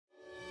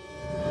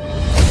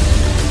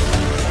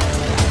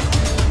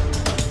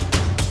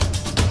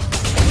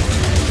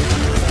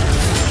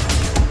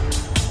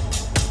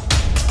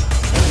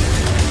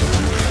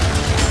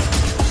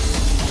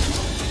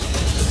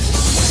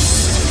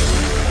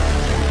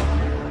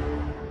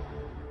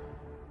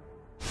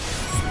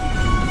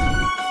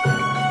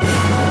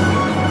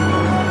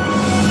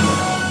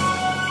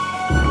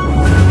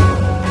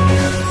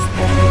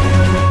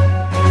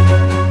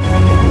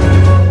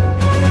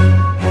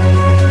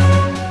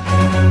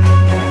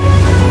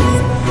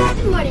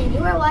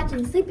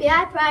watching Sleepy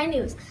Eye Pride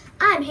News.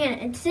 I'm Hannah,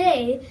 and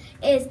today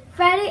is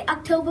Friday,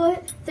 October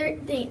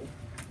 13th,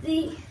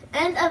 the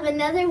end of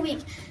another week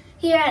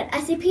here at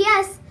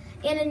SCPS,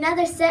 and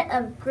another set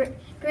of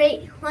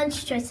great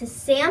lunch choices.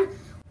 Sam,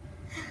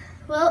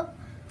 well,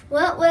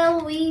 what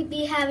will we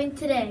be having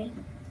today?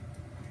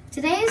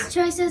 Today's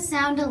choices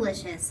sound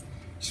delicious.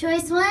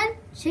 Choice 1,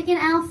 chicken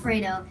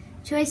Alfredo.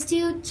 Choice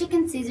 2,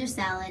 chicken Caesar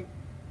salad.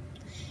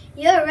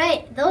 You're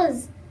right,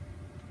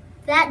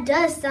 that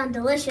does sound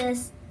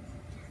delicious.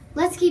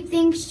 Let's keep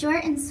things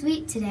short and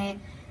sweet today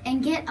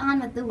and get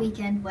on with the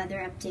weekend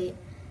weather update.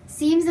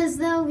 Seems as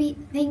though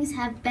things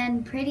have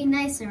been pretty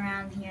nice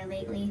around here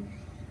lately.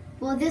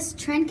 Will this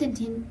trend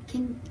continue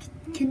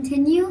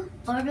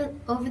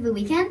over the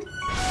weekend?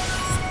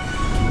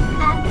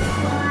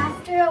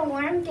 After a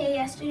warm day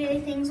yesterday,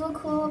 things will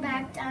cool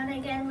back down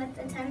again with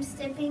the temps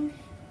dipping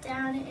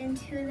down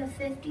into the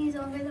 50s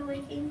over the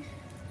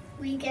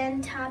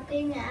weekend,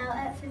 topping out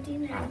at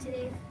 59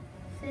 today,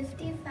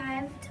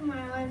 55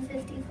 tomorrow, and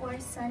 54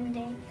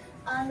 Sunday.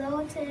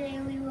 Although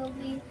today we will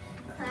be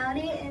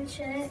cloudy and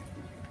shouldn't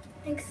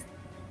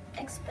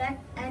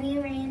expect any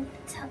rain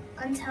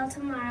until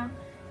tomorrow,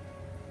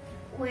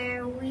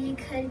 where we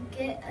could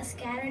get a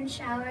scattered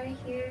shower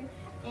here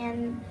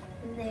and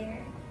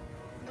there.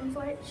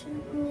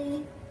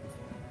 Unfortunately,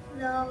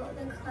 though,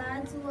 the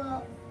clouds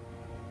will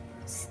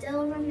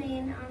still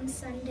remain on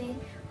Sunday.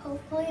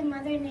 Hopefully,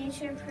 Mother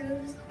Nature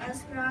proves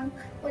us wrong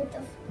with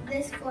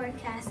this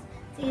forecast.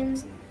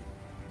 Seems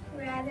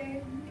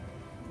rather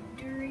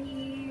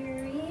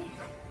dreary.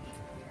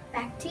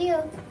 Back to you.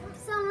 That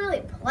sounds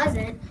really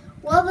pleasant.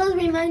 Will those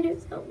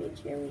reminders help me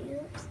cheer me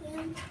up,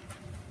 Sam?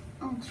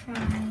 I'll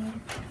try.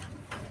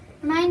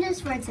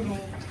 Reminders for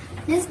today.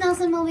 Ms.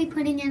 Nelson will be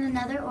putting in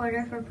another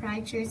order for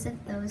Pride shirts if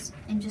those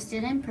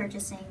interested in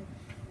purchasing.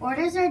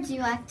 Orders are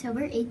due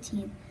October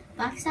 18th.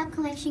 Box Top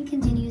collection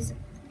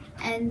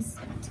ends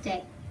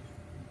today.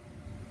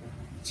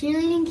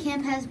 Cheerleading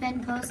camp has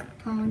been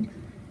postponed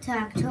to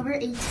October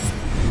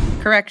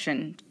 18th.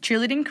 Correction,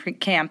 cheerleading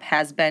camp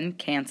has been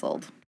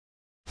canceled.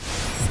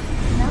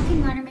 Milk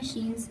and water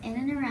machines in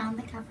and around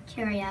the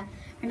cafeteria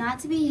are not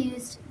to be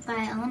used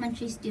by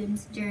elementary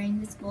students during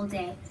the school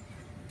day.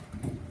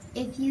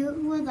 If you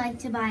would like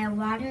to buy a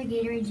water,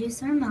 Gatorade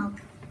juice, or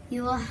milk,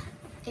 you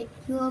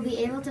will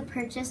be able to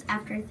purchase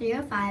after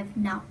 3:05,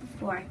 not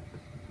before.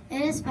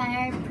 It is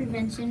Fire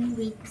Prevention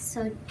Week,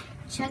 so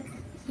check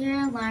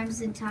your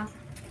alarms and talk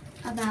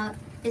about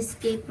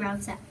escape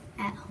routes at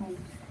home.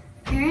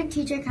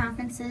 Parent-teacher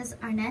conferences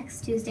are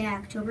next Tuesday,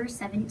 October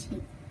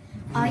 17th.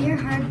 All your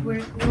hard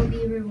work will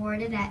be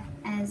rewarded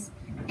as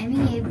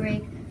MEA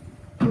break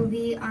will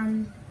be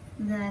on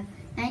the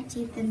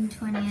 19th and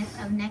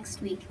 20th of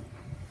next week.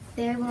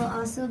 There will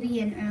also be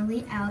an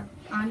early out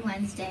on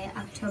Wednesday,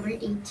 October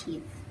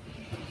 18th.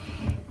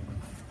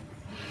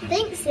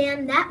 Thanks,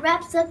 Sam. That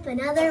wraps up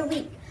another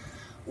week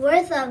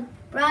worth of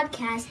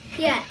broadcast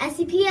here at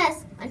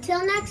SCPS.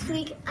 Until next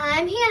week,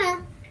 I'm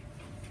Hannah.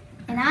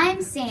 And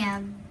I'm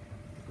Sam.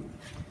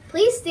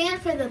 Please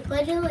stand for the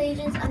Pledge of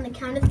Allegiance on the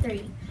count of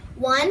 3.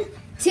 1,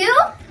 2,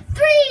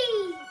 3!